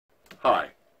Hi,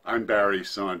 I'm Barry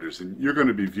Saunders, and you're going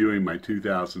to be viewing my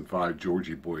 2005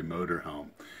 Georgie Boy motorhome.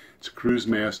 It's a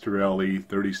Cruisemaster LE,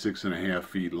 36.5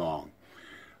 feet long.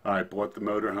 I bought the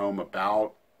motorhome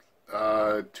about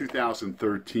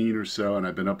 2013 or so, and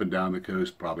I've been up and down the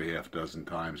coast probably half a dozen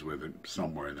times with it,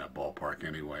 somewhere in that ballpark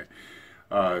anyway.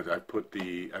 I've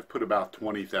put about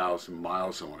 20,000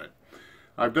 miles on it.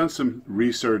 I've done some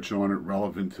research on it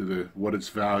relevant to what it's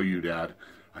valued at.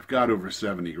 I've got over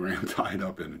 70 grand tied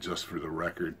up in it, just for the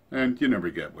record, and you never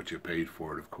get what you paid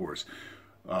for it, of course.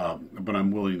 But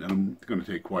I'm going to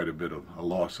take quite a bit of a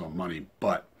loss on money.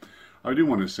 But I do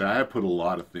want to say I put a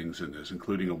lot of things in this,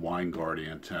 including a wine guard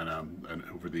antenna, an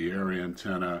over-the-air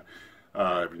antenna.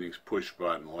 Everything's push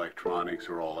button, electronics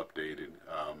are all updated.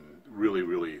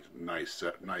 Really nice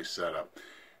setup.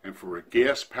 And for a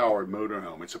gas-powered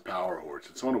motorhome, it's a power horse.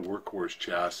 It's on a workhorse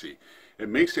chassis. It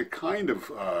makes it kind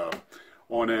of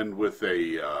on end with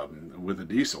a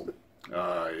diesel.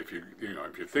 If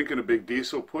you're thinking a big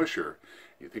diesel pusher,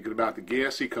 you're thinking about the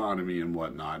gas economy and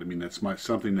whatnot. I mean, that's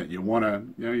something that you want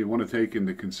to take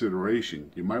into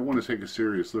consideration. You might want to take a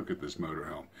serious look at this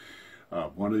motorhome.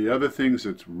 One of the other things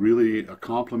that's really a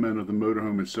compliment of the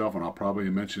motorhome itself, and I'll probably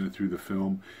mention it through the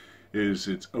film, is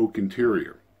its oak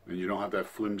interior. And you don't have that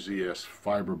flimsy-ass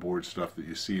fiberboard stuff that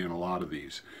you see in a lot of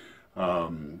these,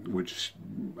 which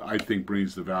I think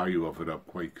brings the value of it up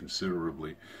quite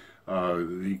considerably.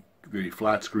 The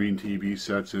flat screen TV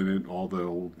sets in it, all the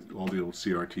old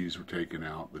CRTs were taken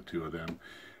out, the two of them,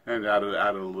 and added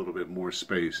a little bit more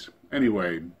space.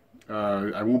 Anyway,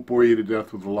 I won't bore you to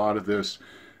death with a lot of this.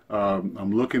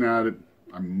 I'm looking at it.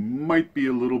 I might be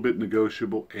a little bit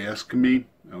negotiable. Ask me,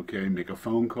 okay? Make a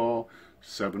phone call.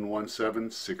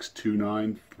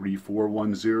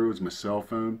 717-629-3410 is my cell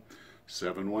phone.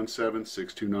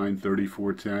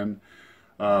 717-629-3410.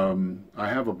 I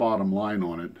have a bottom line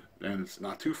on it, and it's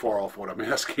not too far off what I'm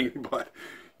asking, but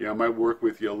yeah, I might work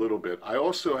with you a little bit. I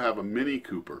also have a Mini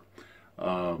Cooper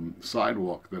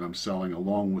sidewalk that I'm selling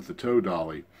along with the tow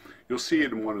dolly. You'll see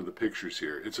it in one of the pictures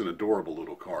here. It's an adorable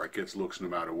little car. It gets looks no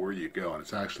matter where you go, and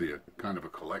it's actually a kind of a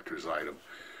collector's item.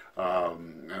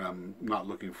 And I'm not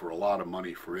looking for a lot of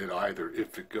money for it either,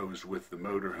 if it goes with the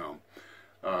motorhome.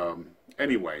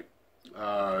 Anyway,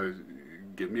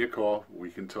 give me a call. We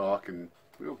can talk, and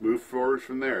we'll move forward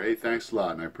from there. Hey, thanks a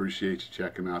lot, and I appreciate you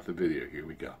checking out the video. Here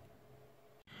we go.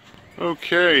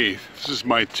 Okay, this is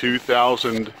my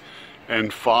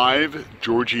 2005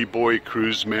 Georgie Boy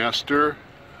Cruisemaster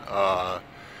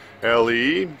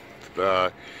LE.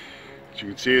 As you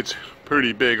can see, it's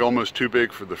pretty big, almost too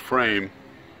big for the frame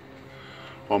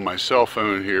on my cell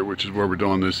phone here, which is where we're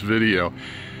doing this video.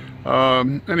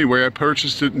 Anyway, I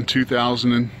purchased it in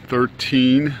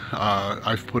 2013.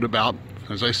 I've put about,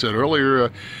 as I said earlier,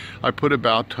 I put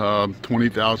about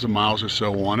 20,000 miles or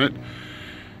so on it.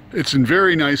 It's in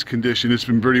very nice condition. It's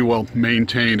been pretty well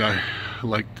maintained. I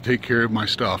like to take care of my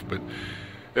stuff, but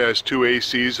it has two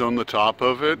ACs on the top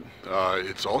of it.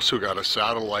 It's also got a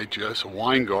satellite, just a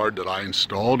wine guard that I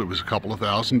installed. It was a couple of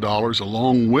 $1,000s,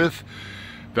 along with,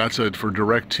 that's it for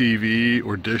DirecTV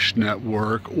or Dish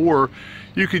Network, or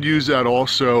you could use that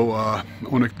also on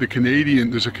the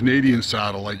Canadian. There's a Canadian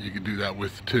satellite you could do that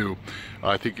with too.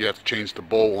 I think you have to change the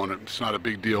bowl on it. It's not a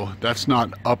big deal. That's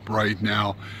not up right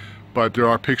now, but there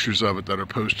are pictures of it that are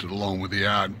posted along with the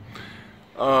ad.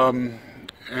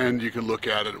 And you can look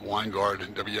at it at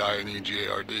WineGuard,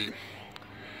 WINEGARD.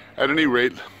 At any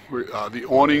rate, the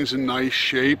awning's in nice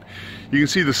shape. You can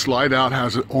see the slide out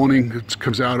has an awning that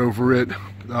comes out over it.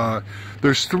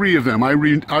 There's three of them. I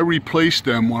replaced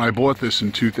them when I bought this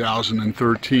in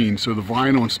 2013, so the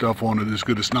vinyl and stuff on it is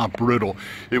good. It's not brittle.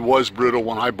 It was brittle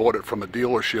when I bought it from a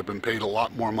dealership and paid a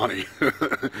lot more money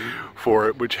for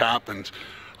it, which happens,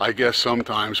 I guess,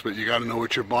 sometimes, but you got to know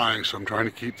what you're buying, so I'm trying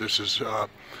to keep this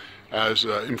as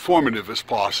informative as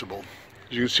possible.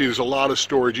 As you can see, there's a lot of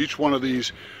storage. Each one of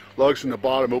these lugs in the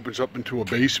bottom opens up into a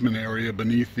basement area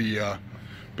beneath the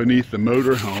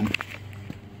motorhome.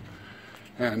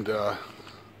 And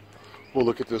we'll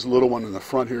look at this little one in the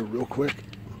front here real quick.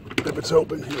 If it's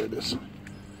open, here it is.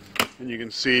 And you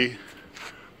can see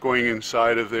going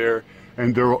inside of there,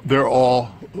 and they're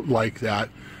all like that,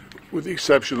 with the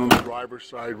exception on the driver's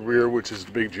side rear, which is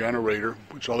the big generator,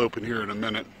 which I'll open here in a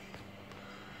minute.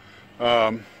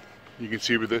 You can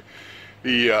see with the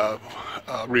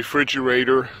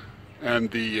refrigerator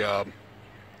and the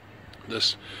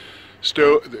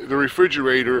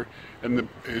refrigerator and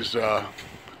is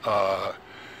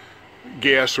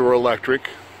gas or electric.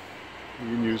 You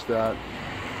can use that,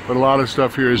 but a lot of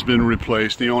stuff here has been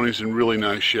replaced. The awning's in really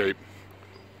nice shape.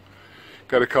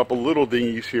 Got a couple little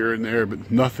dinghies here and there, but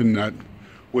nothing that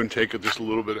Wouldn't take it just a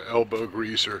little bit of elbow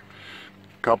grease or a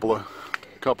couple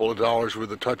of dollars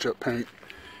worth of touch-up paint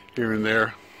here and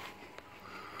there.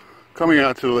 Coming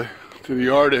out to the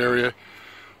yard area,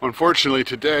 unfortunately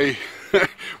today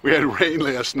we had rain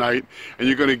last night, and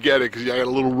you're going to get it because I got a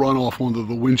little runoff onto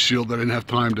the windshield that I didn't have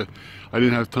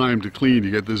time to clean to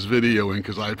get this video in,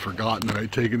 because I had forgotten that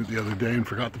I'd taken it the other day and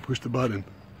forgot to push the button.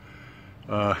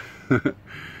 You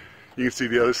can see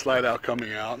the other slide out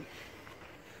coming out.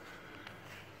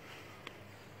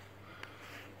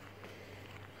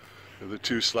 The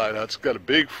two slide outs. It's got a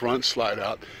big front slide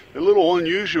out. A little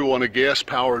unusual on a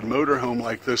gas-powered motorhome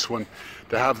like this one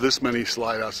to have this many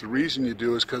slide outs. The reason you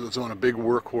do is because it's on a big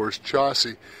workhorse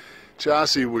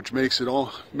chassis, which makes it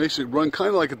run kind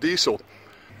of like a diesel.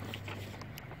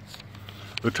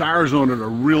 The tires on it are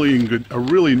really in good,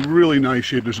 really nice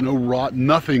shape. There's no rot,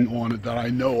 nothing on it that I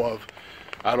know of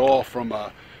at all from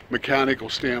a mechanical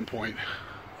standpoint.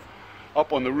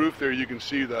 Up on the roof there, you can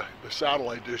see the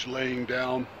satellite dish laying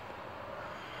down.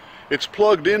 It's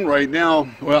plugged in right now.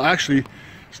 Well, actually,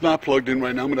 it's not plugged in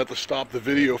right now. I'm gonna have to stop the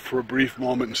video for a brief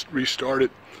moment and restart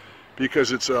it,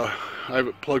 because it's I have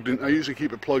it plugged in. I usually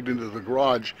keep it plugged into the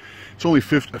garage. It's only a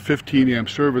 15 amp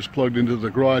service plugged into the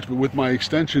garage, but with my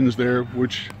extensions there,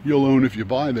 which you'll own if you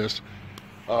buy this,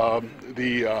 with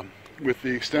the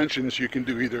extensions you can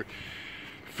do either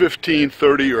 15,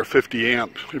 30, or 50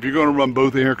 amp. If you're going to run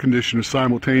both air conditioners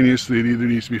simultaneously, it either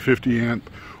needs to be 50 amp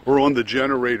or on the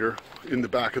generator in the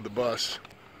back of the bus,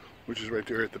 which is right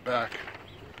there at the back.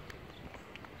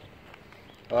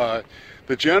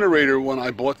 The generator, when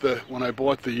I bought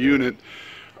the unit,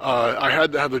 I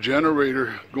had to have the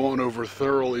generator gone over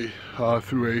thoroughly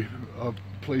through a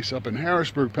place up in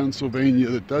Harrisburg, Pennsylvania,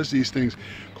 that does these things.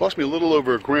 It cost me a little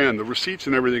over $1,000. The receipts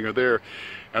and everything are there,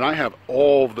 and I have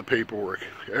all of the paperwork,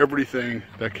 everything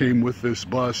that came with this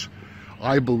bus,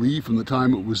 I believe, from the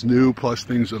time it was new, plus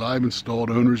things that I've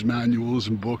installed, owner's manuals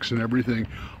and books and everything.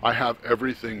 I have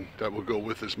everything that will go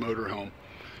with this motorhome,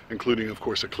 including, of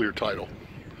course, a clear title.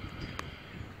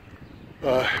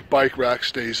 Bike rack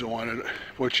stays on it.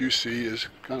 What you see is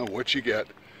kind of what you get.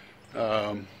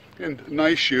 And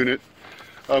nice unit.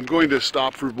 I'm going to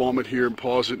stop for a moment here and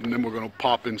pause it, and then we're going to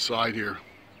pop inside here.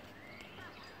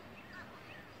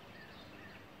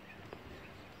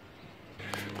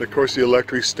 Of course, the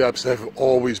electric steps have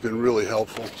always been really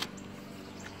helpful.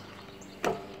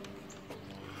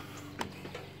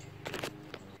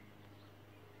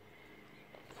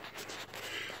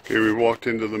 Okay, we walked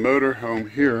into the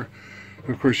motorhome here.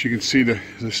 Of course, you can see the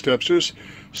steps. There's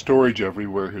storage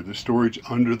everywhere here. There's storage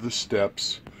under the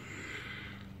steps.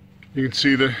 You can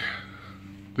see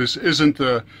this is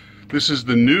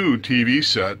the new TV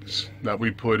sets that we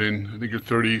put in. I think a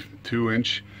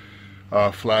 32-inch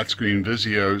flat screen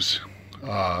Vizios.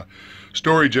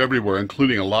 Storage everywhere,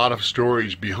 including a lot of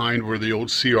storage behind where the old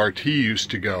CRT used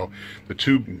to go. The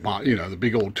tube, the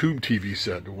big old tube TV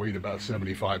set that weighed about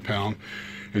 75 pounds,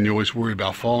 and you always worry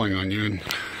about falling on you. And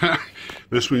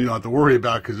this one you don't have to worry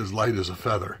about because it's light as a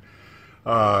feather.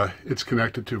 It's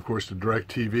connected to, of course, the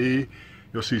DirecTV.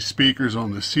 You'll see speakers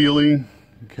on the ceiling,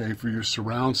 okay, for your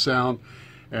surround sound,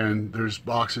 and there's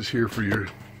boxes here for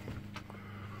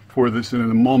this. And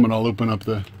in a moment, I'll open up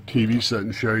the TV set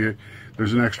and show you.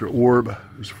 There's an extra orb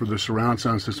for the surround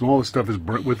sound system. All this stuff is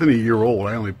within a year old.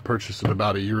 I only purchased it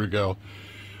about a year ago.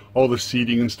 All the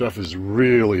seating and stuff is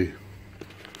really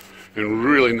in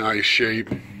really nice shape.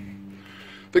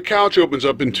 The couch opens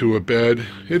up into a bed.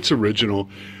 It's original.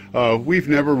 We've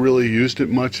never really used it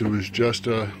much. It was just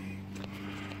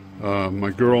my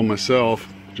girl,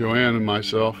 myself, Joanne, and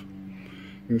myself.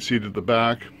 You can see it at the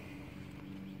back.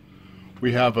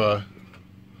 We have of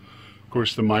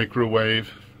course, the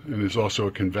microwave, and there's also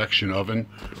a convection oven,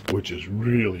 which is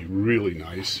really, really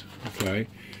nice. Okay,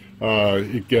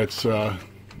 it gets a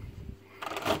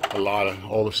lot of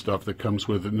all the stuff that comes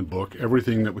with it in the book.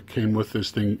 Everything that came with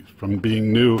this thing from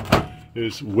being new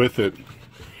is with it.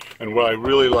 And what I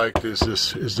really liked is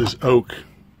this oak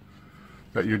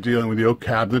that you're dealing with, the oak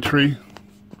cabinetry.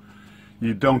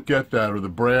 You don't get that, or the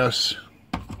brass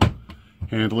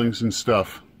handlings and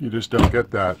stuff. You just don't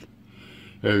get that.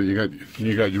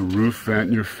 You got your roof vent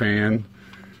and your fan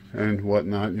and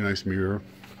whatnot. Your nice mirror.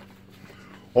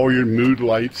 All your mood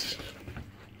lights.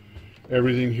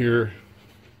 Everything here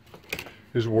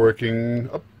is working.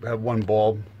 Oh, I have one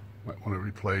bulb. Might want to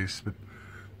replace, but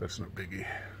that's no biggie.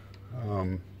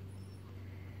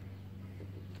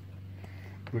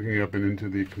 Looking up and into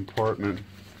the compartment.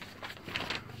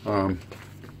 We'll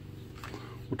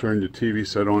turn the TV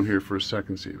set on here for a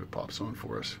second, see if it pops on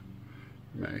for us.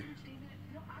 It may.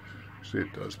 See,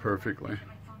 it does perfectly.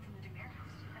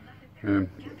 And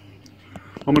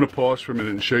I'm going to pause for a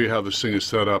minute and show you how this thing is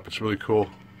set up. It's really cool.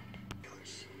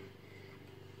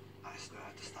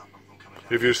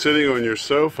 If you're sitting on your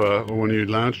sofa or one of your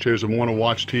lounge chairs and want to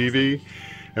watch TV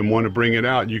and want to bring it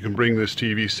out, you can bring this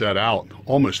TV set out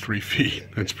almost 3 feet.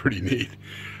 That's pretty neat.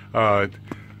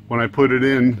 When I put it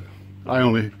in, I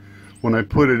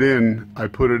put it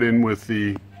in with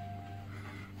the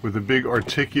big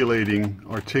articulating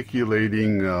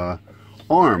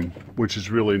arm, which is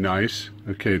really nice.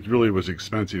 Okay, it really was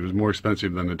expensive. It was more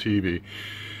expensive than the TV.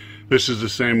 This is the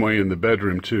same way in the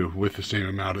bedroom too, with the same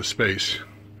amount of space.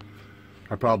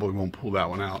 I probably won't pull that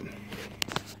one out.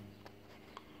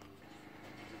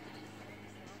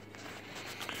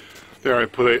 There, I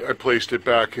placed it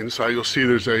back inside. You'll see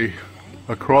there's a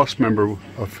cross member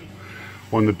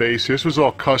on the base. This was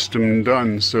all custom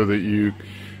done so that you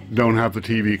don't have the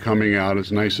TV coming out.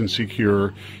 It's nice and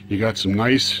secure. You got some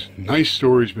nice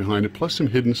storage behind it, plus some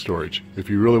hidden storage. If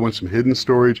you really want some hidden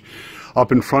storage,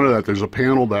 up in front of that there's a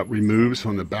panel that removes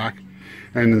on the back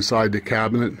and inside the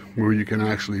cabinet where you can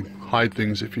actually hide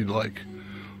things if you'd like.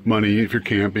 Money, if you're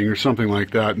camping or something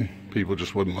like that, and people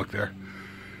just wouldn't look there.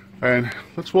 And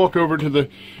let's walk over to the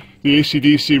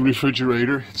AC/DC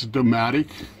refrigerator. It's a Domatic,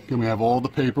 and we have all the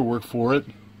paperwork for it.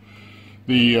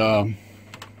 The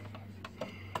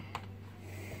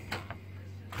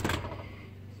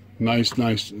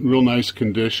real nice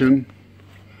condition.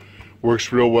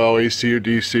 Works real well, AC or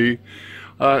DC.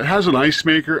 It has an ice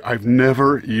maker. I've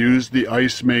never used the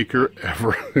ice maker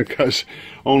ever, because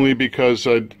I'm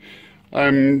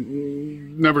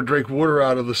never drank water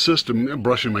out of the system. I'm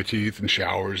brushing my teeth and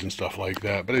showers and stuff like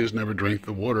that, but I just never drank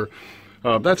the water.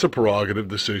 That's a prerogative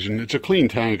decision. It's a clean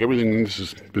tank. Everything in this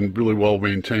has been really well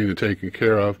maintained and taken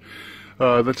care of.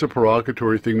 That's a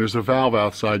prerogatory thing. There's a valve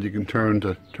outside you can turn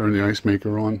to turn the ice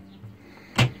maker on.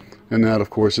 And that,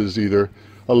 of course, is either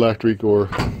electric or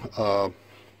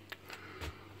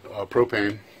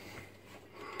propane.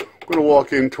 I'm going to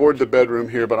walk in toward the bedroom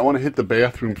here, but I want to hit the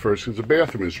bathroom first, because the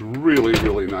bathroom is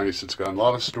really nice. It's got a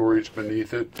lot of storage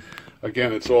beneath it.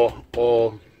 Again, it's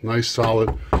all nice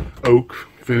solid oak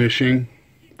finishing.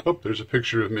 Oh, there's a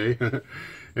picture of me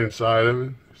inside of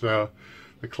it. So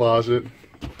the closet.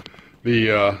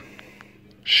 The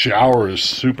shower is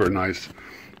super nice.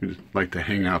 We just like to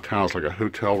hang out towels like a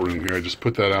hotel room here. I just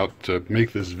put that out to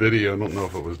make this video. I don't know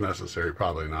if it was necessary.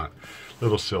 Probably not. A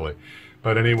little silly.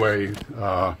 But anyway,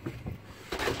 the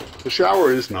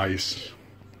shower is nice.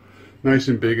 Nice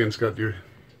and big, and it's got your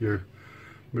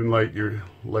moonlight, your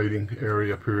lighting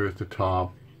area up here at the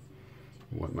top.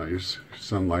 What nice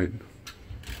sunlight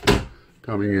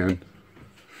coming in.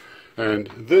 And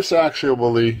this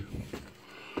actually,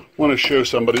 want to show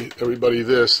everybody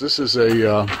this. This is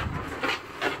a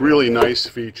really nice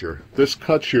feature. This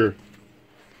cuts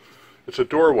it's a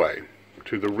doorway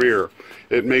to the rear.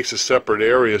 It makes a separate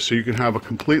area, so you can have a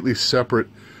completely separate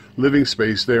living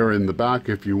space there in the back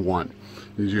if you want.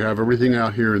 Because you have everything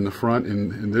out here in the front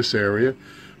in this area,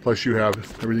 plus you have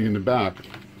everything in the back.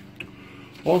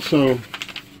 Also,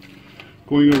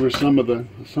 going over some of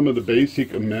the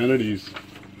basic amenities.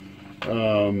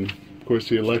 Of course,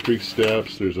 the electric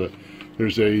steps. There's a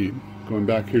going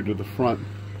back here to the front.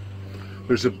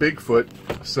 There's a Bigfoot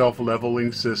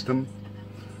self-leveling system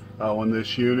on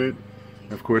this unit.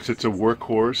 Of course, it's a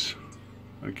workhorse.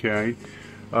 Okay.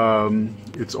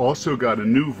 It's also got a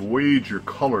new Voyager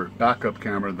color backup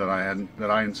camera that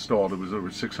I installed. It was over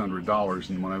 $600,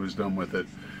 and when I was done with it,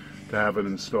 to have it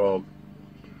installed.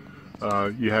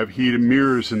 You have heated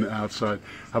mirrors in the outside.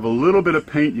 Have a little bit of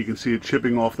paint. You can see it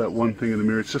chipping off that one thing in the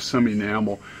mirror. It's just some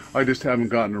enamel. I just haven't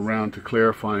gotten around to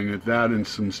clarifying it. That and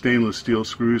some stainless steel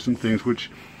screws and things, which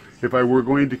if I were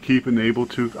going to keep and able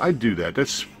to, I'd do that.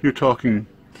 You're talking,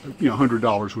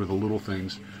 $100 worth of little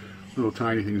things, little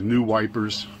tiny things. New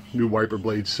wipers, new wiper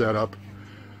blade setup.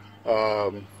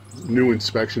 New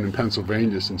inspection in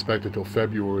Pennsylvania. It's inspected till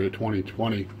February of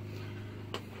 2020.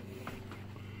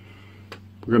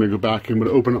 We're going to go back. I'm going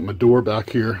to open up my door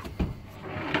back here.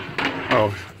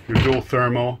 Oh, your dual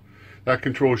thermal. That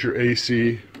controls your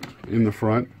AC in the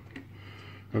front.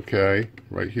 Okay,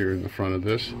 right here in the front of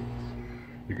this.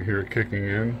 You can hear it kicking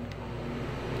in. You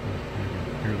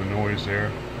can hear the noise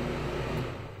there.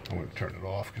 I'm going to turn it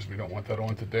off because we don't want that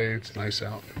on today. It's nice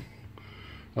out.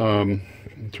 Turn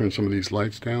some of these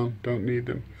lights down. Don't need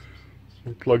them.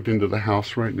 We're plugged into the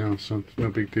house right now, so it's no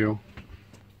big deal.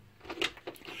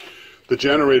 The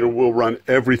generator will run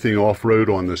everything off-road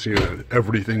on this unit,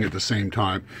 everything at the same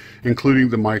time, including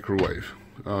the microwave.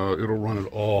 It'll run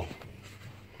it all.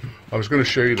 I was going to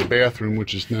show you the bathroom,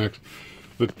 which is next.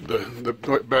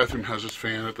 The bathroom has its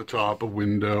fan at the top, a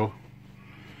window,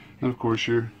 and of course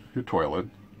your toilet.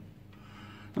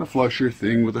 And a flusher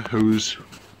thing with a hose,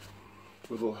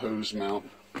 with a little hose mount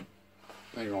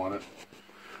thing on it.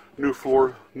 New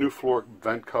floor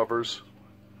vent covers.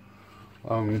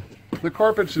 The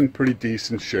carpet's in pretty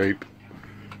decent shape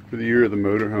for the year of the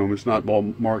motorhome. It's not all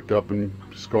marked up and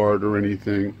scarred or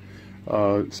anything.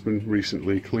 It's been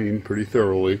recently cleaned pretty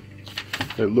thoroughly.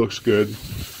 It looks good.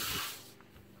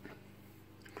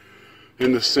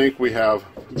 In the sink we have,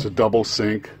 it's a double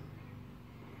sink,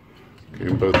 okay,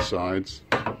 on both sides.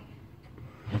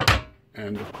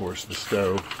 And of course the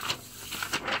stove.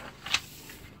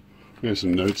 There's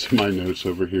some notes, my notes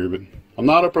over here, but I'm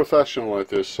not a professional at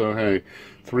this, so hey,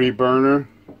 3 burner.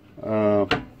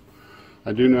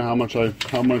 I do know how much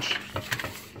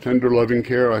tender loving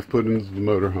care I've put into the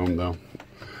motorhome though.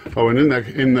 Oh, and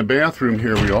in the bathroom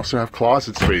here we also have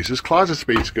closet space. This closet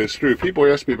space goes through. People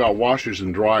ask me about washers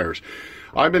and dryers.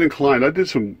 I've been inclined, I did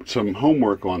some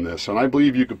homework on this, and I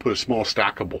believe you could put a small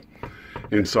stackable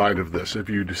inside of this if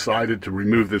you decided to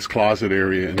remove this closet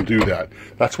area and do that.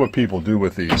 That's what people do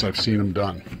with these. I've seen them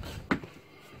done.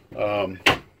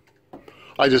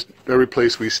 Every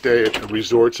place we stay at,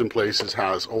 resorts and places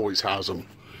always has them.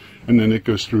 And then it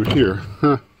goes through here.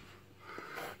 Huh.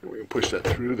 We can push that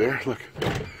through there. Look,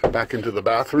 back into the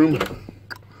bathroom.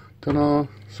 Ta-da!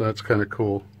 So that's kind of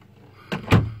cool.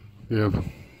 Yeah.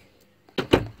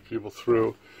 People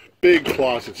through. Big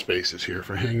closet spaces here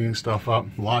for hanging stuff up.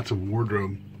 Lots of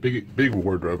wardrobe. Big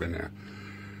wardrobe in there.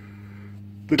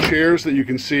 The chairs that you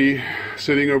can see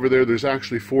sitting over there, there's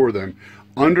actually 4 of them.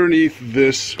 Underneath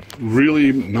this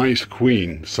really nice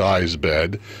queen size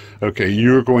bed, okay,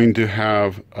 you're going to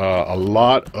have a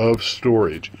lot of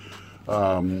storage.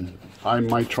 I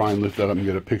might try and lift that up and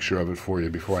get a picture of it for you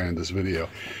before I end this video.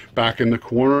 Back in the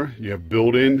corner, you have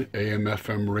built-in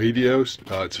AM/FM radios.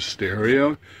 It's a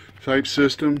stereo type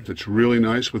system that's really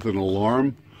nice with an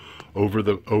alarm over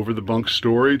the bunk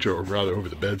storage, or rather over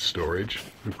the bed storage.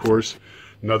 Of course,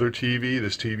 another TV.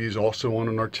 This TV is also on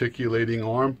an articulating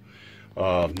arm.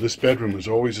 This bedroom is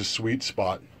always a sweet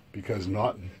spot because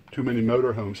not too many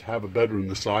motorhomes have a bedroom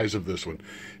the size of this one.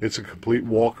 It's a complete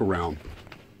walk around,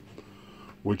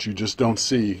 which you just don't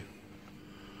see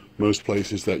most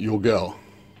places that you'll go.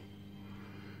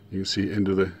 You can see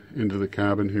into the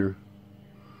cabin here.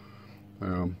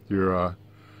 Your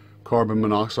carbon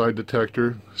monoxide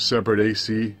detector, separate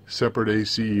AC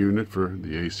unit for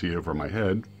the AC over my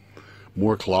head.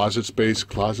 More closet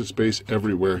space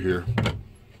everywhere here.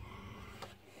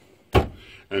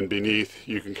 And beneath,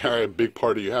 you can carry a big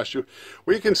part of your house.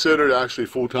 We considered actually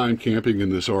full-time camping in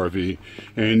this RV,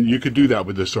 and you could do that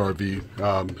with this RV,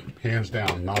 hands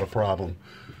down, not a problem,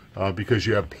 because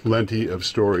you have plenty of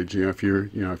storage. If you're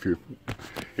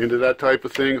into that type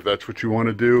of thing, if that's what you want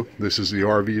to do, this is the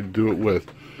RV to do it with.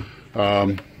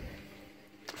 I'm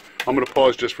going to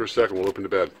pause just for a second. We'll open the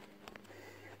bed.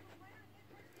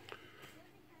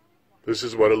 This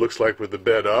is what it looks like with the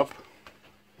bed up.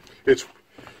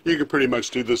 You can pretty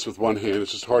much do this with one hand.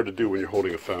 It's just hard to do when you're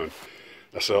holding a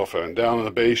cell phone. Down on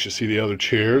the base, you see the other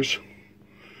chairs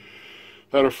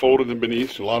that are folded in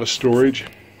beneath. A lot of storage.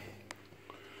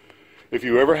 If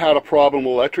you ever had a problem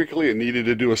electrically and needed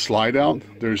to do a slide out,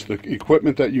 there's the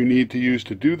equipment that you need to use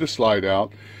to do the slide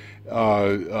out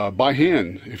by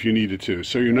hand if you needed to.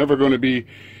 So you're never going to be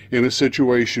in a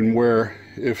situation where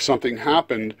if something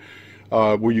happened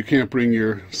where you can't bring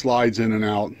your slides in and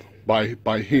out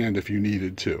by hand if you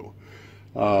needed to.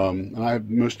 And I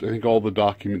think all the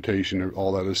documentation,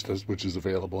 all that is, which is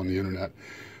available on the internet,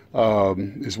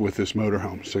 is with this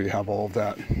motorhome. So you have all of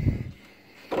that.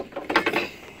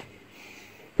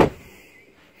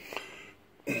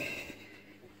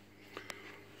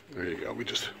 There you go.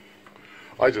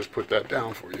 I just put that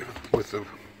down for you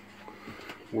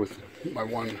with my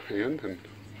one hand, and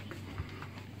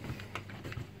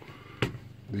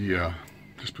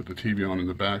just put the TV on in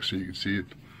the back so you can see it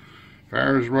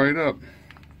fires right up.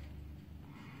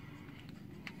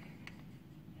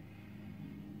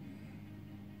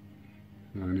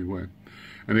 Anyway,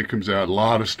 and it comes out a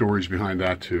lot of storage behind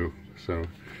that too. So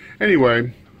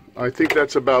anyway, I think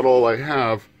that's about all I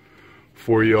have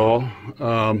for y'all.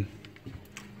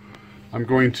 I'm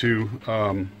going to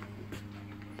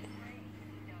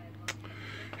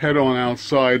head on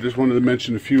outside. Just wanted to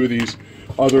mention a few of these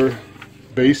other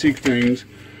basic things.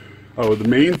 Oh, the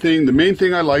main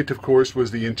thing I liked, of course,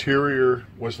 was the interior,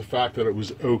 was the fact that it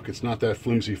was oak. It's not that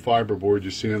flimsy fiberboard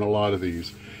you see in a lot of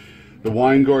these. The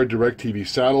Winegard DirecTV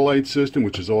satellite system,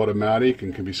 which is automatic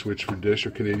and can be switched for dish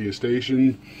or Canadian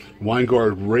station.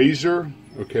 Winegard Razor,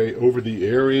 okay,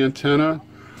 over-the-air antenna,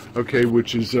 okay,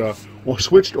 which is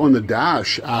switched on the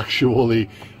dash, actually.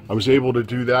 I was able to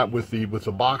do that with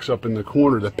the box up in the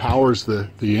corner that powers the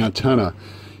antenna.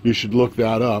 You should look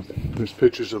that up. There's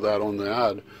pictures of that on the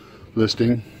ad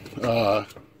listing. The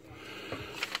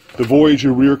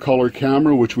Voyager rear color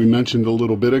camera, which we mentioned a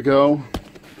little bit ago.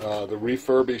 The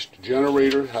refurbished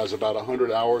generator has about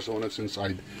 100 hours on it since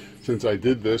I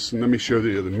did this. And let me show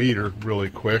you the meter really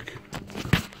quick.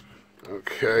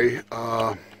 Okay.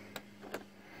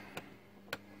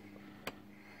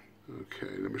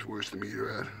 Where's the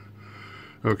meter at?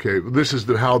 Okay, this is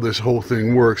how this whole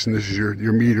thing works, and this is your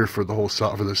meter for the whole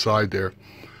for the side there.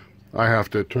 I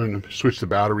have to switch the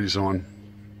batteries on.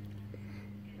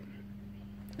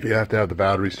 You have to have the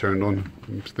batteries turned on.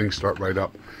 Things start right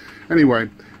up. Anyway,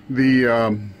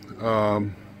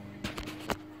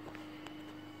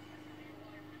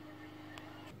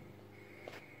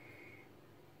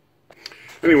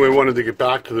 anyway, I wanted to get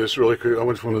back to this really quick. I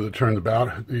just wanted to turn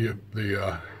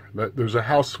there's a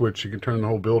house switch. You can turn the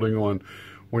whole building on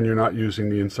when you're not using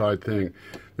the inside thing.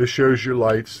 This shows your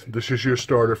lights. This is your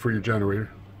starter for your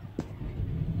generator.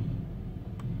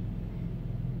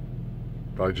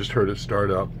 I just heard it start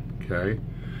up. Okay.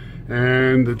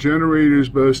 And the generator is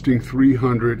boasting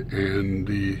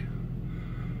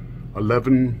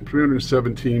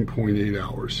 317.8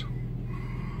 hours.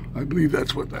 I believe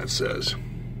that's what that says.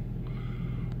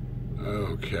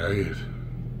 Okay.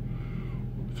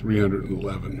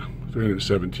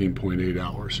 317.8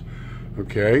 hours.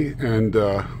 Okay, and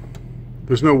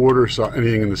there's no water or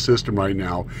anything in the system right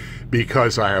now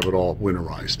because I have it all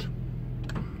winterized.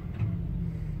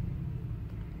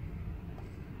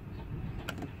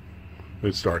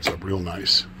 It starts up real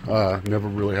nice. Never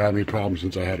really had any problems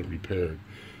since I had it repaired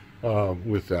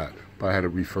with that. I had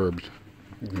it refurbed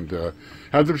and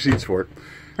have the receipts for it.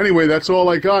 Anyway, that's all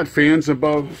I got. Fans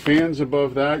above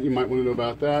that. You might want to know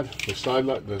about that.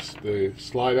 The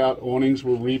slide out awnings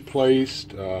were replaced.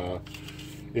 The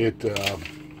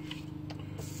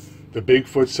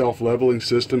Bigfoot self-leveling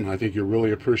system. I think you'll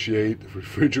really appreciate the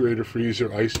refrigerator,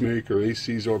 freezer, ice maker,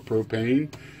 ACs or propane.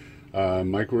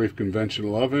 Microwave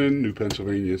conventional oven, New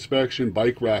Pennsylvania inspection,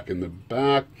 bike rack in the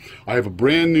back. I have a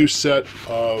brand new set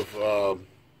of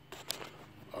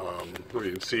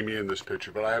you can see me in this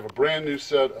picture, but I have a brand new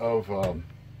set of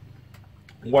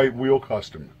white wheel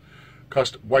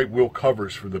white wheel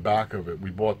covers for the back of it. We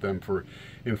bought them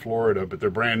in Florida, but they're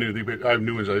brand new. I have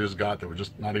new ones I just got that were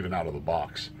just not even out of the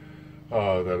box.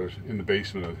 That are in the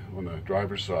basement on the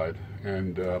driver's side,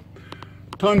 and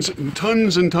tons and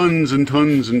tons and tons and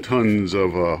tons and tons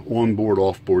of onboard,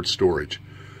 offboard storage.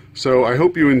 So I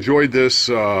hope you enjoyed this.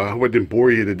 I hope I didn't bore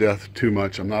you to death too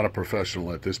much. I'm not a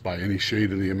professional at this by any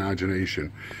shade of the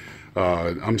imagination.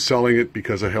 I'm selling it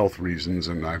because of health reasons,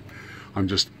 and I'm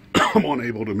just I'm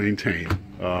unable to maintain.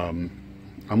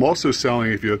 I'm also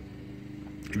selling, if you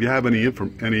have any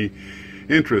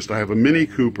interest, I have a Mini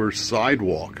Cooper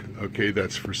Sidewalk. Okay,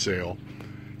 that's for sale,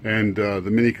 and the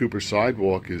Mini Cooper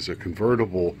Sidewalk is a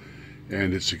convertible,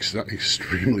 and it's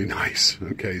extremely nice.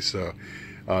 Okay, so.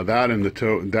 That and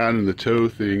the tow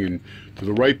thing, and to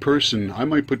the right person, I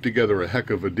might put together a heck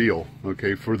of a deal.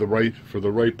 Okay, for the right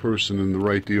person and the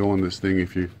right deal on this thing.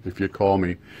 If you call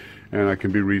me, and I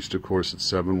can be reached, of course, at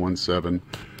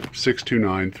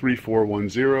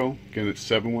 717-629-3410. Again, it's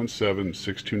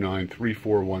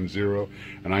 717-629-3410,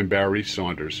 and I'm Barry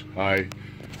Saunders. I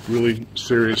really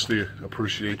seriously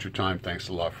appreciate your time. Thanks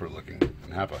a lot for looking,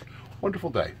 and have a wonderful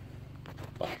day.